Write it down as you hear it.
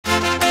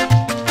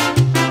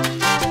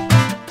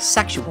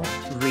Sexual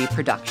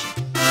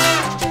reproduction.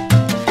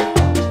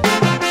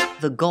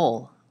 The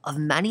goal of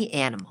many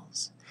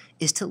animals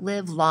is to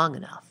live long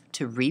enough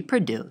to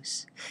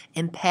reproduce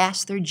and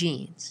pass their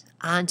genes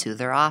onto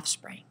their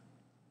offspring.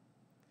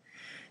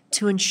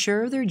 To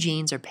ensure their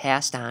genes are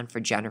passed on for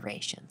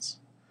generations,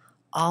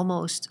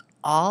 almost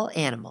all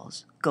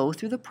animals go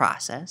through the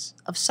process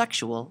of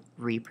sexual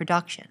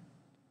reproduction.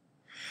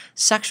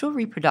 Sexual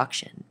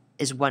reproduction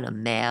is when a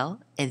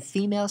male and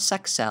female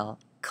sex cell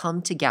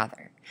come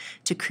together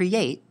to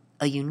create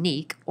a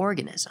unique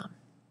organism.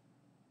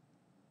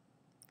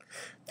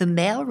 The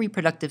male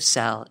reproductive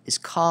cell is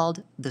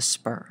called the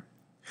sperm.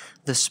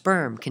 The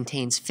sperm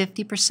contains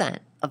 50%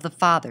 of the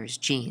father's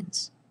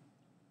genes.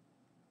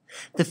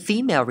 The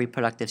female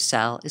reproductive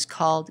cell is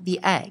called the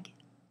egg.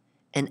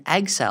 An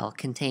egg cell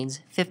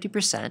contains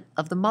 50%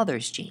 of the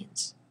mother's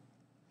genes.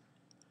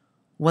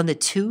 When the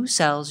two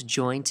cells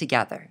join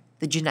together,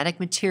 the genetic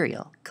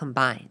material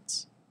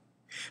combines.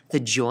 The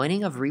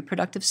joining of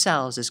reproductive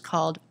cells is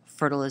called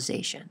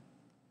fertilization.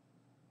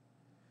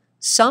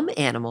 Some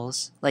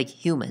animals, like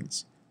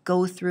humans,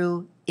 go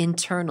through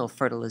internal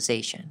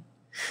fertilization,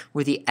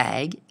 where the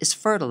egg is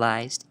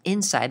fertilized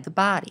inside the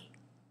body.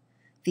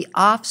 The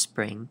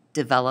offspring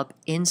develop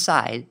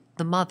inside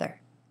the mother.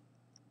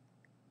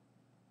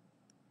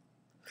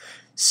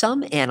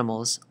 Some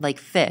animals, like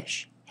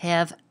fish,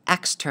 have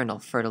external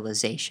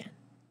fertilization.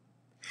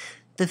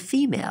 The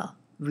female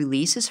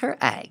releases her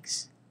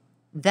eggs,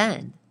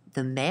 then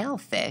the male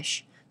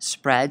fish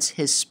spreads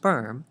his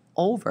sperm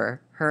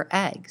over her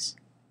eggs.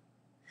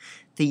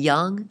 The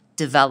young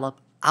develop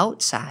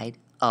outside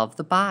of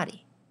the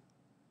body.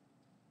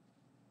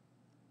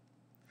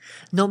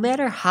 No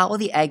matter how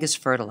the egg is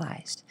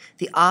fertilized,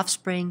 the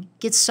offspring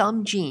gets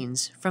some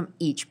genes from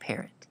each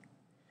parent.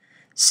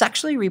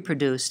 Sexually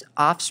reproduced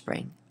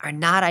offspring are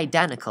not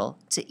identical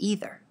to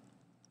either.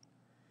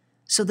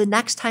 So the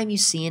next time you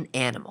see an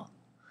animal,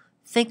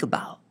 think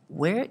about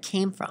where it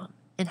came from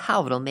and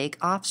how it'll make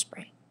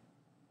offspring.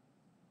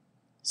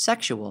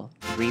 Sexual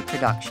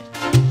reproduction.